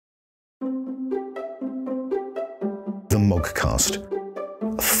The Moggcast,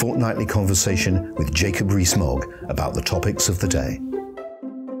 a fortnightly conversation with Jacob Rees-Mogg about the topics of the day.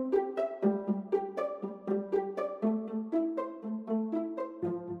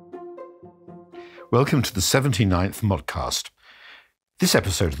 Welcome to the 79th Moggcast. This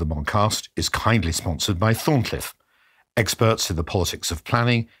episode of the Moggcast is kindly sponsored by Thorncliffe, experts in the politics of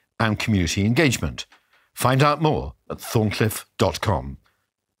planning and community engagement. Find out more at thorncliffe.com.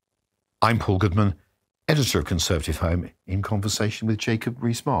 I'm Paul Goodman, editor of Conservative Home, in conversation with Jacob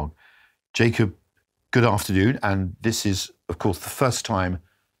Rees-Mogg. Jacob, good afternoon, and this is, of course, the first time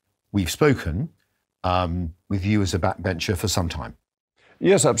we've spoken with you as a backbencher for some time.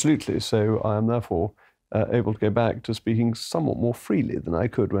 Yes, absolutely. So I am therefore able to go back to speaking somewhat more freely than I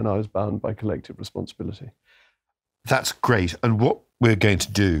could when I was bound by collective responsibility. That's great. And what we're going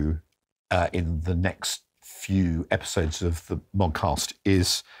to do in the next few episodes of the Moggcast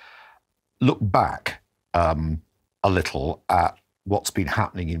is look back a little at what's been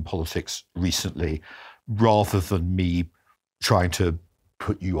happening in politics recently, rather than me trying to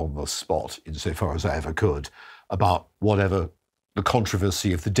put you on the spot, insofar as I ever could, about whatever the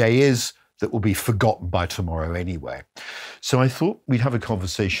controversy of the day is that will be forgotten by tomorrow anyway. So I thought we'd have a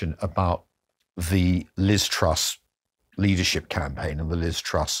conversation about the Liz Truss leadership campaign and the Liz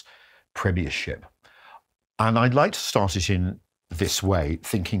Truss premiership. And I'd like to start it in this way,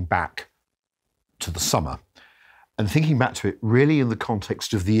 thinking back to the summer, and thinking back to it really in the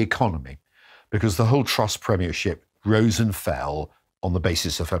context of the economy, because the whole Truss premiership rose and fell on the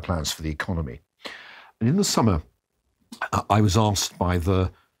basis of her plans for the economy. And in the summer, I was asked by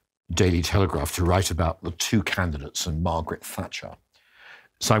the Daily Telegraph to write about the two candidates and Margaret Thatcher.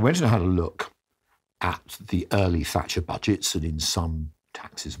 So I went and had a look at the early Thatcher budgets, and in some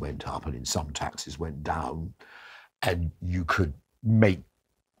taxes went up and in some taxes went down. And you could make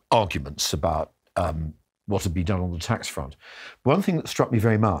arguments about what had been done on the tax front. One thing that struck me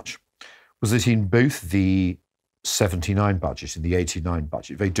very much was that in both the 79 budget and the 89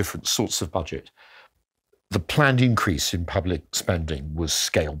 budget, very different sorts of budget, the planned increase in public spending was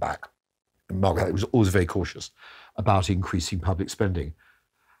scaled back. And Margaret was always very cautious about increasing public spending.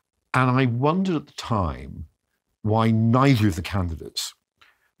 And I wondered at the time why neither of the candidates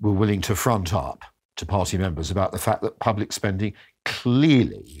were willing to front up to party members about the fact that public spending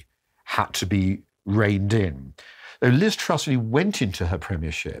clearly had to be reined in. Though Liz Truss really went into her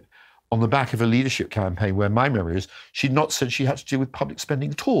premiership on the back of a leadership campaign where my memory is she'd not said she had to deal with public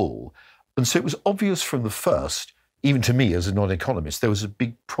spending at all. And so it was obvious from the first, even to me as a non-economist, there was a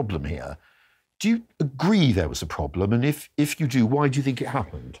big problem here. Do you agree there was a problem? And if you do, why do you think it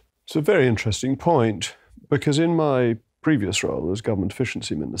happened? It's a very interesting point, because in my previous role as Government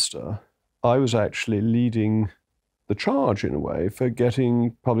Efficiency Minister, I was actually leading the charge, in a way, for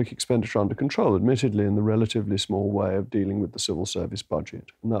getting public expenditure under control, admittedly in the relatively small way of dealing with the civil service budget.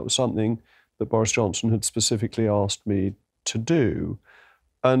 And that was something that Boris Johnson had specifically asked me to do.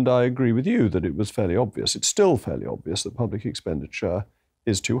 And I agree with you that it was fairly obvious. It's still fairly obvious that public expenditure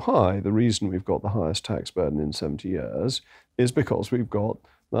is too high. The reason we've got the highest tax burden in 70 years is because we've got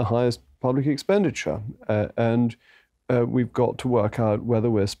the highest public expenditure. And we've got to work out whether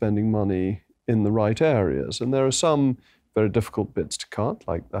we're spending money in the right areas. And there are some very difficult bits to cut,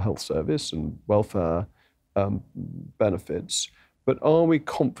 like the health service and welfare benefits. But are we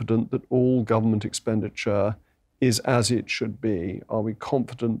confident that all government expenditure is as it should be? Are we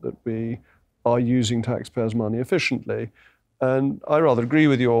confident that we are using taxpayers' money efficiently? And I rather agree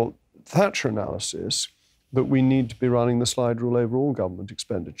with your Thatcher analysis that we need to be running the slide rule over all government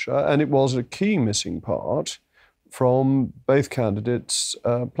expenditure. And it was a key missing part from both candidates'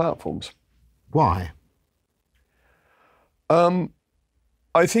 platforms. Why?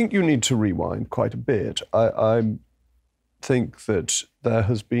 I think you need to rewind quite a bit. I think that there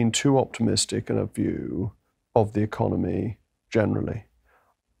has been too optimistic a view of the economy generally.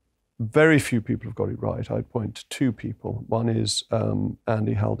 Very few people have got it right. I'd point to two people. One is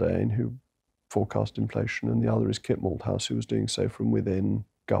Andy Haldane, who forecast inflation, and the other is Kit Malthouse, who was doing so from within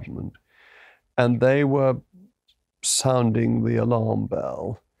government. And they were sounding the alarm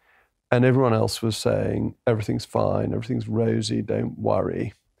bell, and everyone else was saying, everything's fine, everything's rosy, don't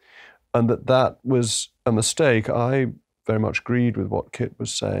worry. And that was a mistake. I very much agreed with what Kit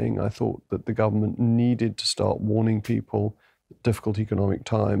was saying. I thought that the government needed to start warning people that difficult economic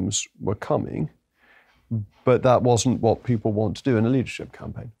times were coming, but that wasn't what people want to do in a leadership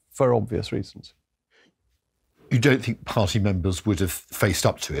campaign, for obvious reasons. You don't think party members would have faced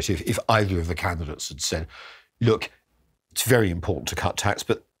up to it if either of the candidates had said, look, it's very important to cut tax,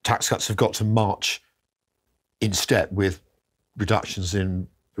 but tax cuts have got to march in step with reductions in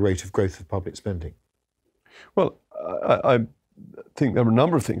the rate of growth of public spending? Well, I think there are a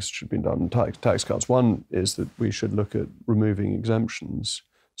number of things that should be done in tax cuts. One is that we should look at removing exemptions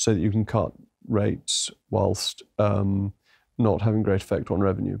so that you can cut rates whilst not having great effect on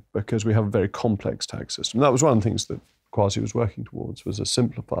revenue, because we have a very complex tax system. That was one of the things that Kwasi was working towards, was a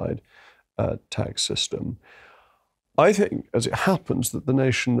simplified tax system. I think, as it happens, that the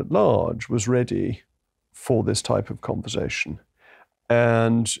nation at large was ready for this type of conversation.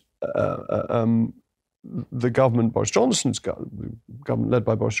 And the government, the government led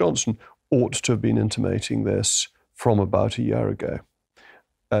by Boris Johnson, ought to have been intimating this from about a year ago.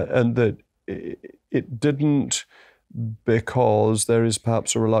 And that it didn't, because there is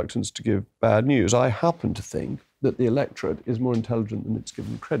perhaps a reluctance to give bad news. I happen to think that the electorate is more intelligent than it's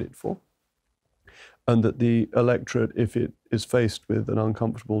given credit for, and that the electorate, if it is faced with an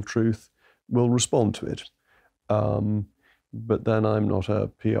uncomfortable truth, will respond to it. But then I'm not a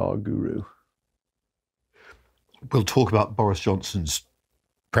PR guru. We'll talk about Boris Johnson's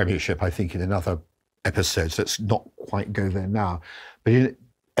premiership, I think, in another episode, so let's not quite go there now. But in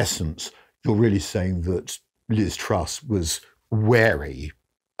essence, you're really saying that Liz Truss was wary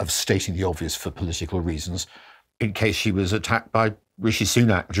of stating the obvious for political reasons in case she was attacked by Rishi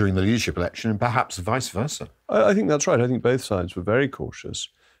Sunak during the leadership election, and perhaps vice versa. I think that's right. I think both sides were very cautious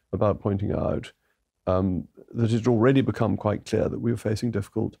about pointing out that it had already become quite clear that we were facing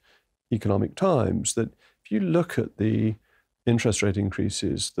difficult economic times, that if you look at the interest rate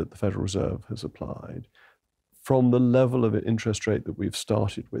increases that the Federal Reserve has applied, from the level of interest rate that we've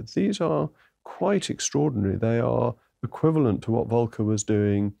started with, these are quite extraordinary. They are equivalent to what Volcker was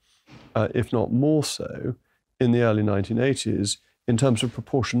doing, if not more so, in the early 1980s in terms of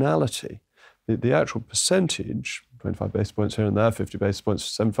proportionality. The actual percentage, 25 basis points here and there, 50 basis points,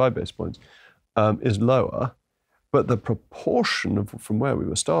 75 basis points, is lower, but the proportion from where we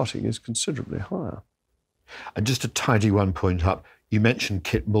were starting is considerably higher. And just to tidy one point up, you mentioned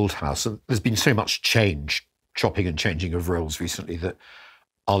Kit Malthouse. There's been so much change, chopping and changing of roles recently, that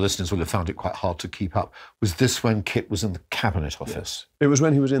our listeners will have found it quite hard to keep up. Was this when Kit was in the Cabinet Office? Yes. It was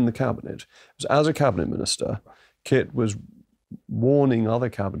when he was in the Cabinet. It was as a Cabinet Minister, Kit was warning other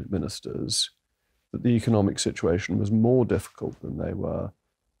Cabinet Ministers that the economic situation was more difficult than they were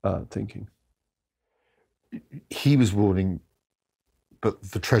thinking. He was warning,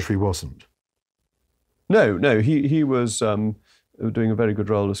 but the Treasury wasn't? No, he was doing a very good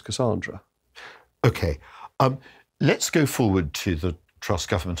role as Cassandra. OK. Let's go forward to the Truss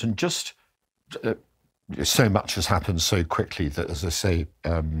government, and just so much has happened so quickly that, as I say,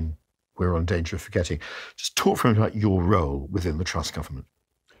 we're on danger of forgetting. Just talk for a minute about your role within the Truss government.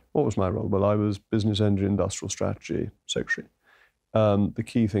 What was my role? Well, I was Business, Energy, Industrial Strategy Secretary. The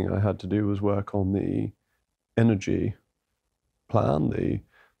key thing I had to do was work on the energy plan, the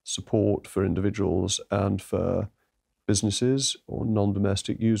support for individuals and for businesses, or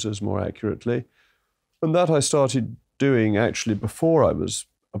non-domestic users more accurately. And that I started doing actually before I was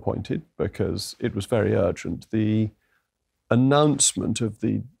appointed, because it was very urgent. The announcement of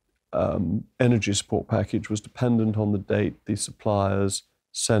the energy support package was dependent on the date the suppliers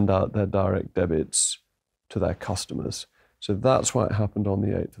send out their direct debits to their customers. So that's why it happened on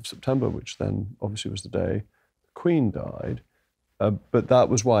the 8th of September, which then obviously was the day the Queen died. But that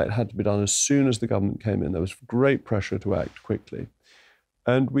was why it had to be done as soon as the government came in. There was great pressure to act quickly.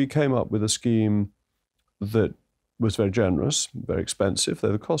 And we came up with a scheme that was very generous, very expensive,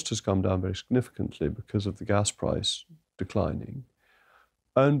 though the cost has come down very significantly because of the gas price declining.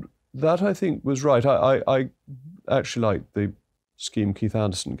 And that, I think, was right. I actually liked the scheme Keith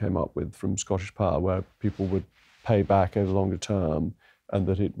Anderson came up with from Scottish Power, where people would pay back over a longer term, and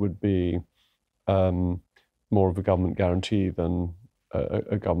that it would be more of a government guarantee than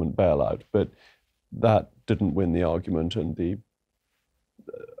a government bailout. But that didn't win the argument, and the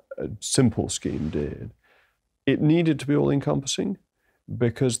simple scheme did. It needed to be all-encompassing,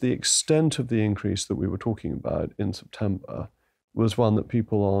 because the extent of the increase that we were talking about in September was one that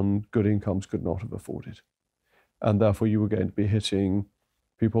people on good incomes could not have afforded. And therefore you were going to be hitting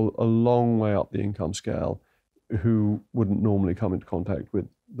people a long way up the income scale who wouldn't normally come into contact with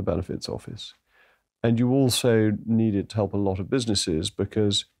the benefits office. And you also needed to help a lot of businesses,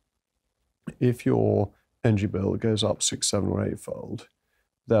 because if your energy bill goes up 6, 7, or 8-fold,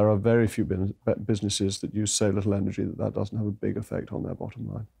 there are very few businesses that use so little energy that doesn't have a big effect on their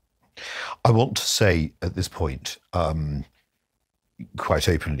bottom line. I want to say at this point, quite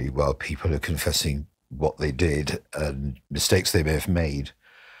openly, while people are confessing what they did and mistakes they may have made,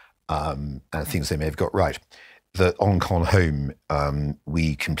 and things they may have got right, that on Con Home,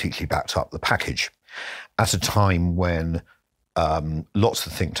 we completely backed up the package at a time when lots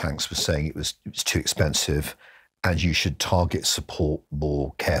of think tanks were saying it was too expensive, and you should target support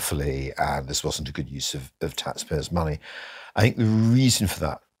more carefully, and this wasn't a good use of taxpayers' money. I think the reason for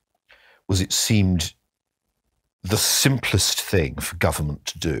that was it seemed the simplest thing for government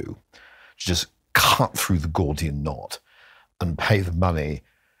to do, to just cut through the Gordian knot and pay the money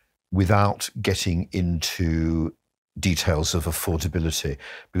without getting into details of affordability,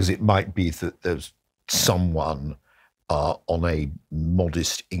 because it might be that there's someone on a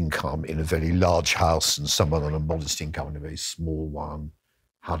modest income in a very large house and someone on a modest income in a very small one.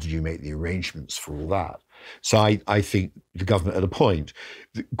 How did you make the arrangements for all that? So I think the government at a point,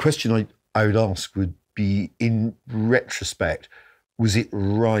 the question I would ask would be, in retrospect, was it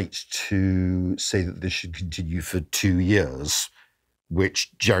right to say that this should continue for 2 years,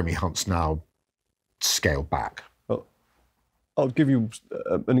 which Jeremy Hunt's now scaled back? I'll give you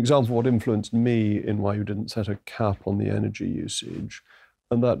an example of what influenced me in why you didn't set a cap on the energy usage.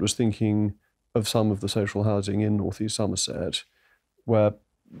 And that was thinking of some of the social housing in North East Somerset, where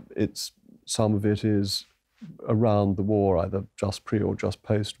some of it is around the war, either just pre or just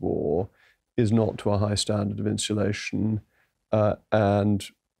post-war, is not to a high standard of insulation. And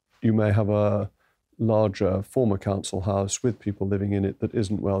you may have a larger former council house with people living in it that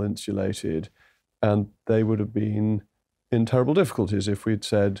isn't well insulated. And they would have been in terrible difficulties if we'd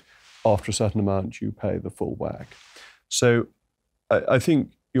said, after a certain amount, you pay the full whack. So I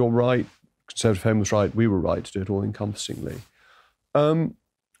think you're right, Conservative Home was right, we were right to do it all encompassingly. 2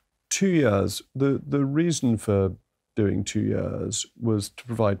 years, the reason for doing 2 years was to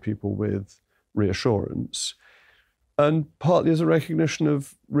provide people with reassurance, and partly as a recognition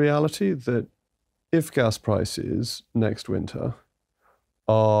of reality that if gas prices next winter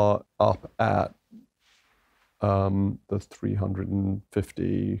are up at the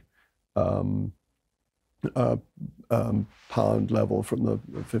 350 pound level from the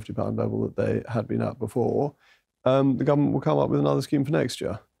 50 pound level that they had been at before, the government will come up with another scheme for next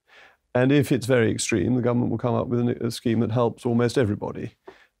year. And if it's very extreme, the government will come up with a scheme that helps almost everybody.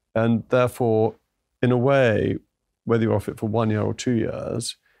 And therefore, in a way, whether you offer it for 1 year or 2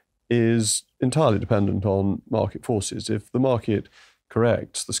 years is entirely dependent on market forces. If the market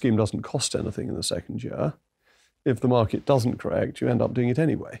corrects, the scheme doesn't cost anything in the second year. If the market doesn't correct, you end up doing it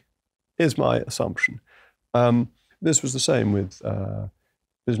anyway, is my assumption. This was the same with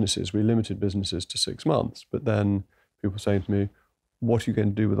businesses. We limited businesses to 6 months, but then people were saying to me, what are you going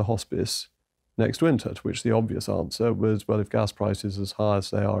to do with the hospice next winter? To which the obvious answer was, well, if gas prices are as high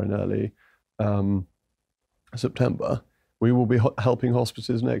as they are in early September, we will be helping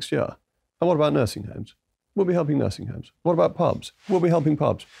hospices next year. And what about nursing homes? We'll be helping nursing homes. What about pubs? We'll be helping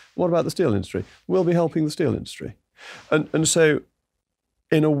pubs. What about the steel industry? We'll be helping the steel industry. And so,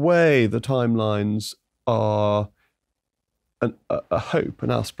 in a way, the timelines are a hope,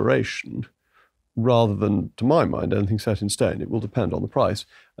 an aspiration, rather than, to my mind, anything set in stone. It will depend on the price.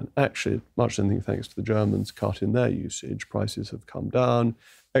 And actually, much anything thanks to the Germans' cut in their usage, prices have come down,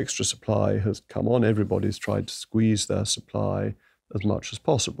 extra supply has come on, everybody's tried to squeeze their supply as much as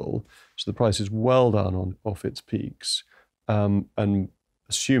possible. So the price is well down off its peaks. And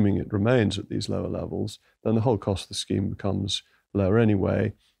assuming it remains at these lower levels, then the whole cost of the scheme becomes lower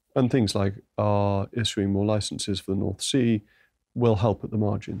anyway. And things like issuing more licenses for the North Sea will help at the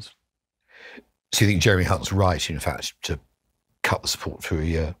margins. So you think Jeremy Hunt's right, in fact, to cut the support for a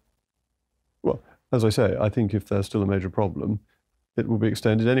year? Well, as I say, I think if there's still a major problem, it will be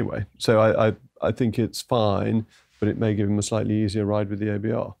extended anyway. So I think it's fine, but it may give him a slightly easier ride with the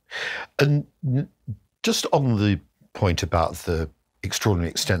ABR. And just on the point about the extraordinary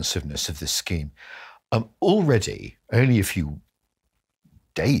extensiveness of this scheme, already, only a few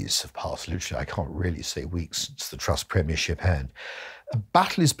days have passed, literally, I can't really say weeks, since the Truss premiership end. A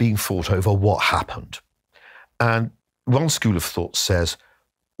battle is being fought over what happened. And one school of thought says,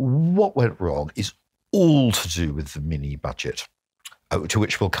 what went wrong is all to do with the mini budget, to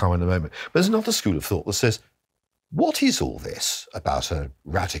which we'll come in a moment. But there's another school of thought that says, what is all this about a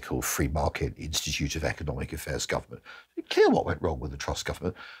radical free market Institute of Economic Affairs government? It's clear what went wrong with the Truss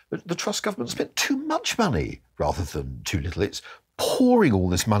government. The Truss government spent too much money rather than too little. It's pouring all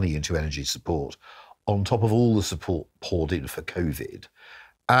this money into energy support on top of all the support poured in for COVID.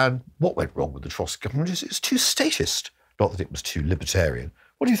 And what went wrong with the Truss government is it's too statist, not that it was too libertarian.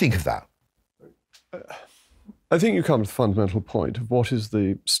 What do you think of that? I think you come to the fundamental point of what is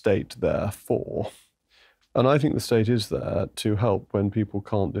the state there for? And I think the state is there to help when people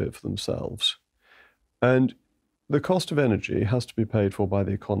can't do it for themselves. And the cost of energy has to be paid for by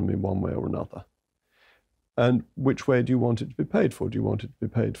the economy one way or another. And which way do you want it to be paid for? Do you want it to be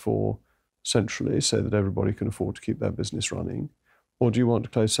paid for centrally so that everybody can afford to keep their business running? Or do you want to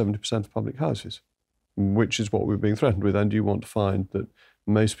close 70% of public houses? which is what we're being threatened with. And you want to find that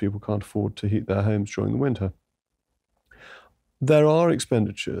most people can't afford to heat their homes during the winter. There are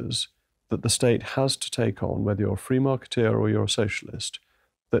expenditures that the state has to take on, whether you're a free marketeer or you're a socialist,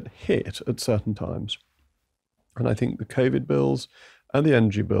 that hit at certain times. And I think the COVID bills and the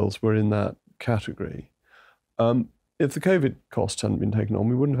energy bills were in that category. If the COVID costs hadn't been taken on,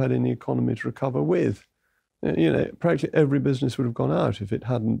 we wouldn't have had any economy to recover with. Practically every business would have gone out if it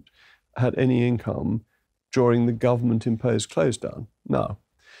hadn't had any income during the government-imposed close down. Now,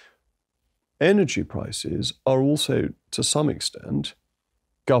 energy prices are also, to some extent,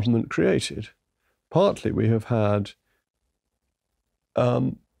 government-created. Partly we have had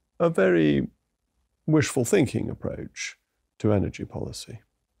a very wishful thinking approach to energy policy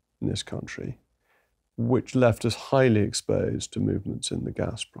in this country, which left us highly exposed to movements in the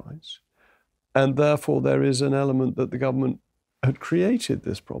gas price. And therefore there is an element that the government had created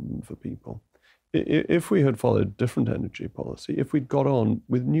this problem for people. If we had followed different energy policy, if we'd got on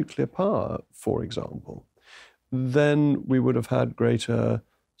with nuclear power, for example, then we would have had greater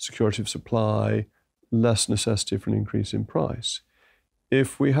security of supply, less necessity for an increase in price.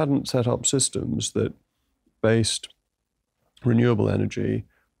 If we hadn't set up systems that based renewable energy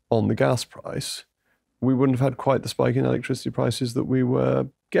on the gas price, we wouldn't have had quite the spike in electricity prices that we were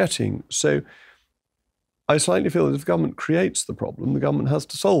getting. So I slightly feel that if the government creates the problem, the government has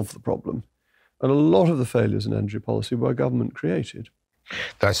to solve the problem. And a lot of the failures in energy policy were government created.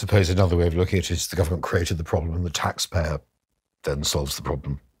 I suppose another way of looking at it is the government created the problem and the taxpayer then solves the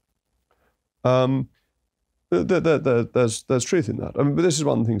problem. There's truth in that. But this is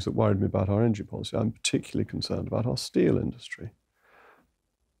one of the things that worried me about our energy policy. I'm particularly concerned about our steel industry.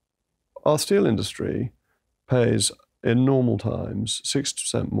 Our steel industry pays, in normal times,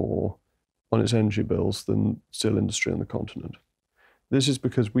 60% more on its energy bills than steel industry on the continent. This is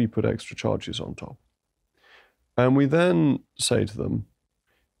because we put extra charges on top. And we then say to them,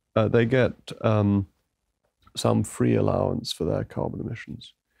 they get some free allowance for their carbon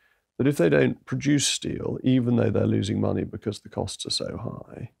emissions. That if they don't produce steel, even though they're losing money because the costs are so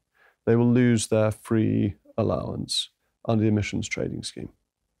high, they will lose their free allowance under the emissions trading scheme.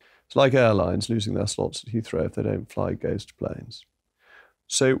 It's like airlines losing their slots at Heathrow if they don't fly ghost planes.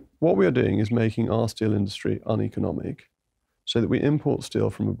 So what we are doing is making our steel industry uneconomic so that we import steel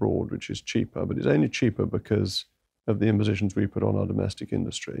from abroad, which is cheaper, but it's only cheaper because of the impositions we put on our domestic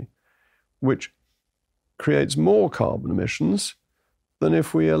industry, which creates more carbon emissions than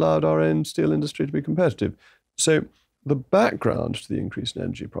if we allowed our own steel industry to be competitive. So the background to the increase in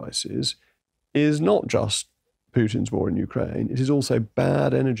energy prices is not just Putin's war in Ukraine, it is also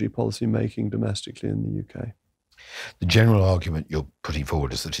bad energy policy making domestically in the UK. The general argument you're putting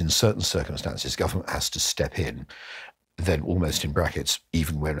forward is that in certain circumstances, government has to step in, then almost in brackets,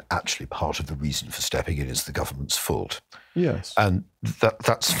 even when actually part of the reason for stepping in is the government's fault. Yes. And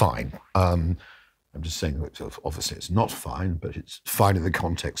that's fine. I'm just saying that obviously it's not fine, but it's fine in the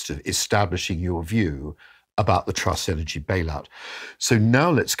context of establishing your view about the Truss energy bailout. So now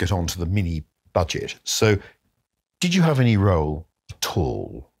let's get on to the mini budget. So did you have any role at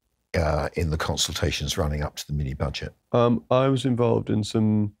all in the consultations running up to the mini budget? I was involved in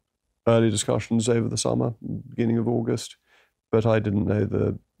some early discussions over the summer, beginning of August, but I didn't know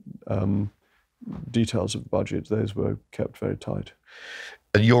the details of the budget. Those were kept very tight.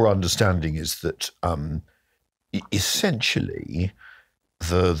 And your understanding is that essentially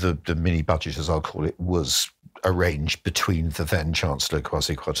the mini budget, as I'll call it, was arranged between the then Chancellor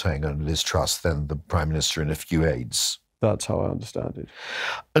Kwasi Kwarteng and Liz Truss, then the Prime Minister and a few aides. That's how I understand it.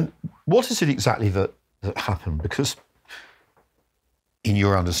 And what is it exactly that happened? Because in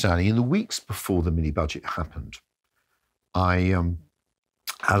your understanding, in the weeks before the mini budget happened, I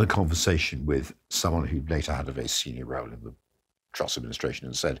had a conversation with someone who later had a very senior role in the Truss administration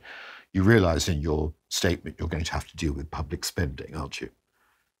and said, you realise in your statement you're going to have to deal with public spending, aren't you?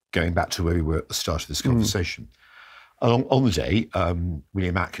 Going back to where we were at the start of this conversation. On the day,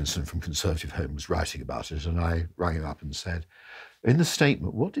 William Atkinson from Conservative Home was writing about it, and I rang him up and said, in the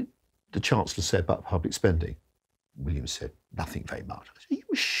statement, what did the Chancellor say about public spending? William said, nothing very much. I said, are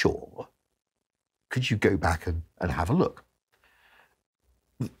you sure? Could you go back and have a look?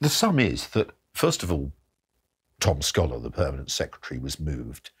 The sum is that, first of all, Tom Scholar, the permanent secretary, was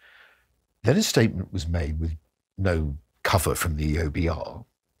moved. Then a statement was made with no cover from the EOBR.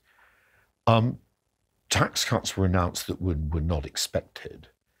 Tax cuts were announced that were not expected.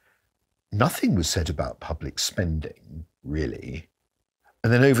 Nothing was said about public spending, really.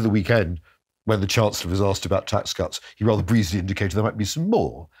 And then over the weekend, when the Chancellor was asked about tax cuts, he rather breezily indicated there might be some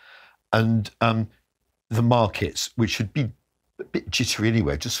more. And the markets, which had been a bit jittery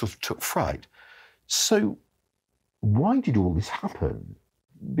anyway, just sort of took fright. So why did all this happen?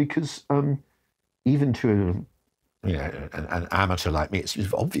 Because even to an amateur like me, it's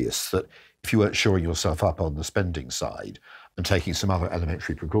obvious that if you weren't shoring yourself up on the spending side and taking some other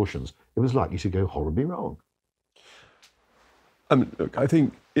elementary precautions, it was likely to go horribly wrong. Look, I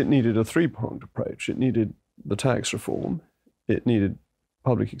think it needed a three-pronged approach. It needed the tax reform, it needed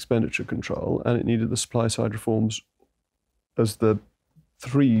public expenditure control, and it needed the supply-side reforms as the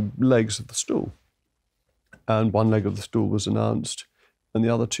three legs of the stool. And one leg of the stool was announced, and the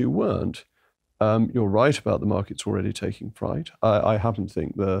other two weren't. You're right about the markets already taking fright. I happen to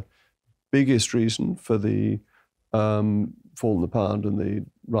think the biggest reason for the fall in the pound and the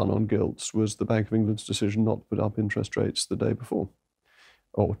run on gilts was the Bank of England's decision not to put up interest rates the day before,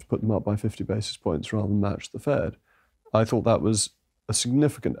 or to put them up by 50 basis points rather than match the Fed. I thought that was a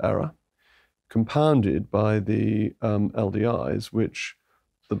significant error, compounded by the LDIs, which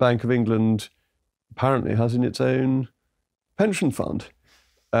the Bank of England apparently has in its own pension fund,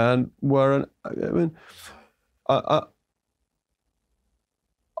 and were I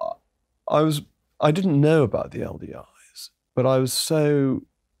didn't know about the LDIs, but I was so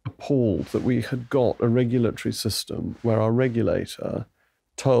appalled that we had got a regulatory system where our regulator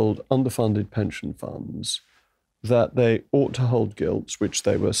told underfunded pension funds that they ought to hold gilts, which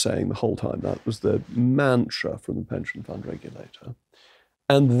they were saying the whole time. That was the mantra from the pension fund regulator,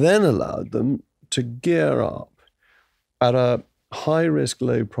 and then allowed them to gear up at a high-risk,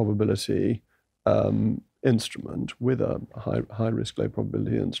 low-probability instrument, with a high-risk,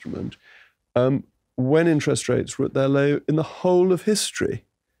 low-probability instrument, when interest rates were at their low in the whole of history.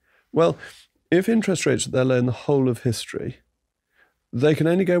 Well, if interest rates are at their low in the whole of history, they can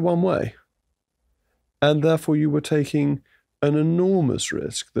only go one way. And therefore you were taking an enormous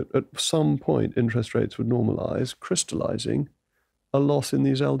risk that at some point interest rates would normalize, crystallizing a loss in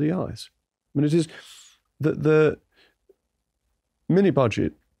these LDIs. I mean, it is the mini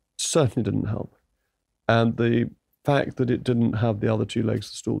budget certainly didn't help. And the fact that it didn't have the other two legs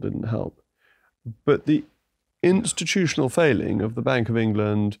of the stool didn't help. But the institutional failing of the Bank of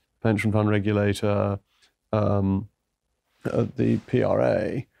England, pension fund regulator, the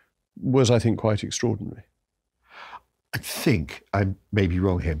PRA, was, I think, quite extraordinary. I think, I may be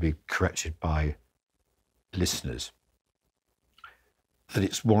wrong here, be corrected by listeners, that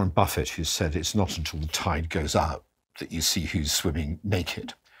it's Warren Buffett who said it's not until the tide goes out that you see who's swimming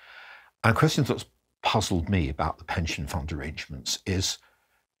naked. And a question that's puzzled me about the pension fund arrangements is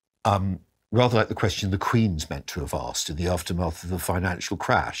rather like the question the Queen's meant to have asked in the aftermath of the financial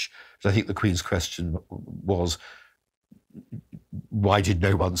crash. But I think the Queen's question was, why did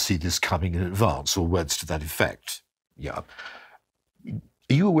no one see this coming in advance, or words to that effect? Yeah. Are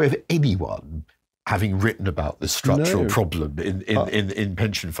you aware of anyone having written about this structural problem in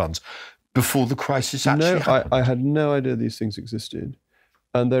pension funds before the crisis actually happened? I had no idea these things existed.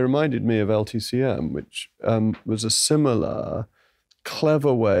 And they reminded me of LTCM, which was a similar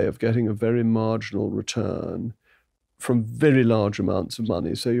clever way of getting a very marginal return from very large amounts of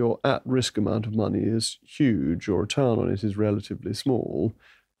money. So your at-risk amount of money is huge, your return on it is relatively small,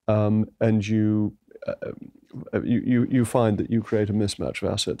 and you find that you create a mismatch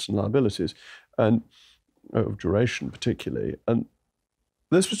of assets and liabilities, and of duration particularly. And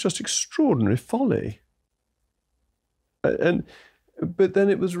this was just extraordinary folly. But then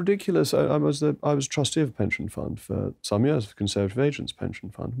it was ridiculous. I was trustee of a pension fund for some years, of Conservative Agents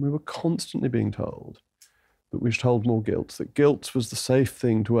Pension Fund. We were constantly being told that we should hold more gilts, that gilts was the safe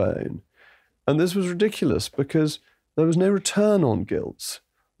thing to own. And this was ridiculous because there was no return on gilts.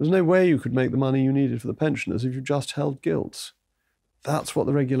 There's no way you could make the money you needed for the pensioners if you just held gilts. That's what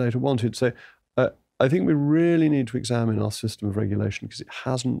the regulator wanted. So I think we really need to examine our system of regulation because it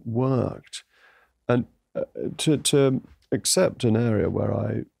hasn't worked. And to accept an area where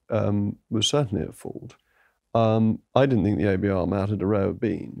I was certainly at fault, I didn't think the ABR mattered a row of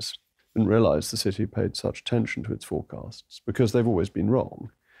beans. Didn't realise the city paid such attention to its forecasts because they've always been wrong.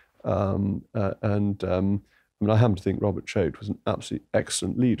 I happen to think Robert Choate was an absolutely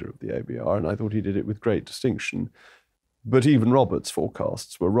excellent leader of the ABR, and I thought he did it with great distinction. But even Robert's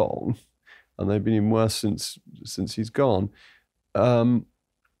forecasts were wrong, and they've been even worse since he's gone. The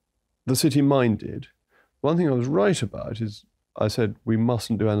city minded. One thing I was right about is I said we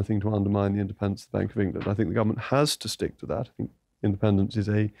mustn't do anything to undermine the independence of the Bank of England. I think the government has to stick to that. I think independence is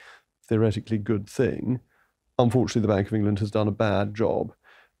a theoretically good thing. Unfortunately, the Bank of England has done a bad job.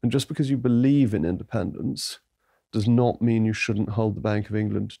 And just because you believe in independence does not mean you shouldn't hold the Bank of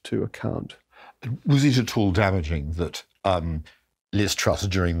England to account. Was it at all damaging that Liz Truss,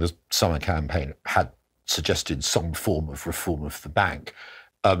 during the summer campaign, had suggested some form of reform of the bank?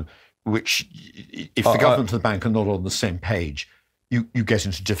 which, if the government and the bank are not on the same page, you get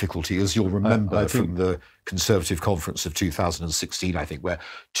into difficulty, as you'll remember from the Conservative conference of 2016, I think, where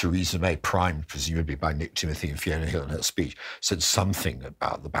Theresa May, primed presumably by Nick Timothy and Fiona Hill in her speech, said something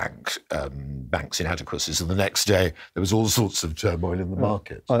about the bank's inadequacies. And the next day, there was all sorts of turmoil in the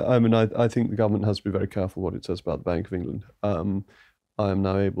market. I think the government has to be very careful what it says about the Bank of England. I am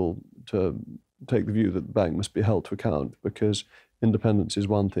now able to take the view that the bank must be held to account, because independence is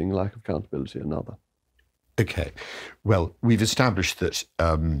one thing, lack of accountability another. Okay. Well, we've established that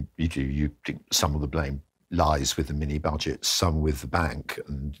you think some of the blame lies with the mini budget, some with the bank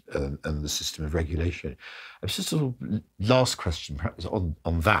and the system of regulation. It's just a little last question, perhaps on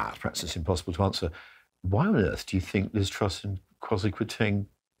that. Perhaps it's impossible to answer. Why on earth do you think Liz Truss and Kwasi Kwarteng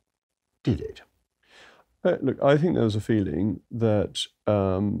did it? Look, I think there was a feeling that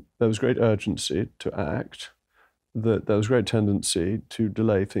there was great urgency to act, that there was great tendency to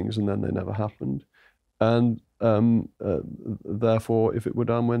delay things and then they never happened. And therefore, if it were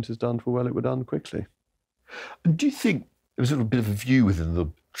done when it is done for well, it were done quickly. And do you think there was a little bit of a view within the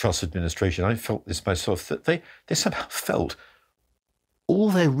Truss administration, I felt this myself, that they somehow felt all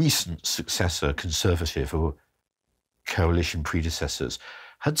their recent successor, Conservative or coalition predecessors,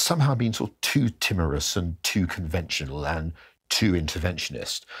 had somehow been sort of too timorous and too conventional and too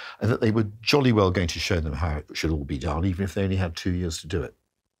interventionist, and that they were jolly well going to show them how it should all be done, even if they only had 2 years to do it?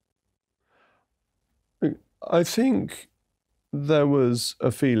 I think there was a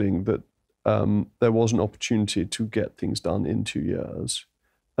feeling that there was an opportunity to get things done in 2 years,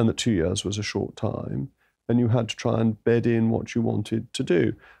 and that 2 years was a short time, and you had to try and bed in what you wanted to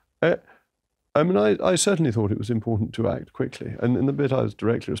do. I certainly thought it was important to act quickly, and in the bit I was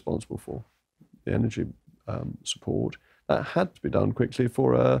directly responsible for, the energy support, that had to be done quickly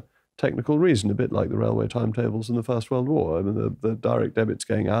for a technical reason, a bit like the railway timetables in the First World War. I mean, the direct debits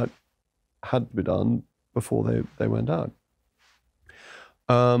going out had to be done before they went out.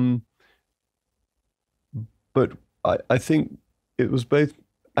 But I think it was both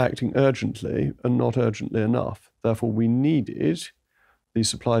acting urgently and not urgently enough. Therefore, we needed the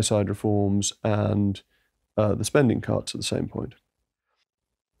supply side reforms and the spending cuts at the same point.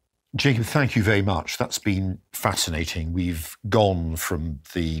 Jacob, thank you very much. That's been fascinating. We've gone from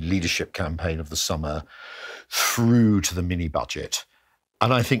the leadership campaign of the summer through to the mini budget.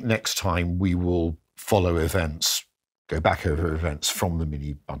 And I think next time we will follow events, go back over events from the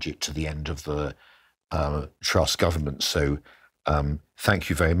mini budget to the end of the Truss government. So thank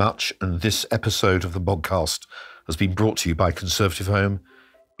you very much. And this episode of the Moggcast has been brought to you by Conservative Home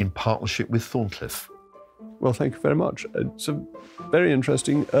in partnership with Thorncliffe. Well, thank you very much. It's a very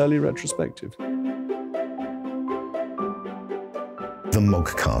interesting early retrospective. The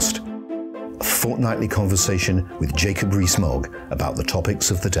Moggcast, a fortnightly conversation with Jacob Rees-Mogg about the topics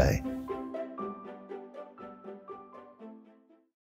of the day.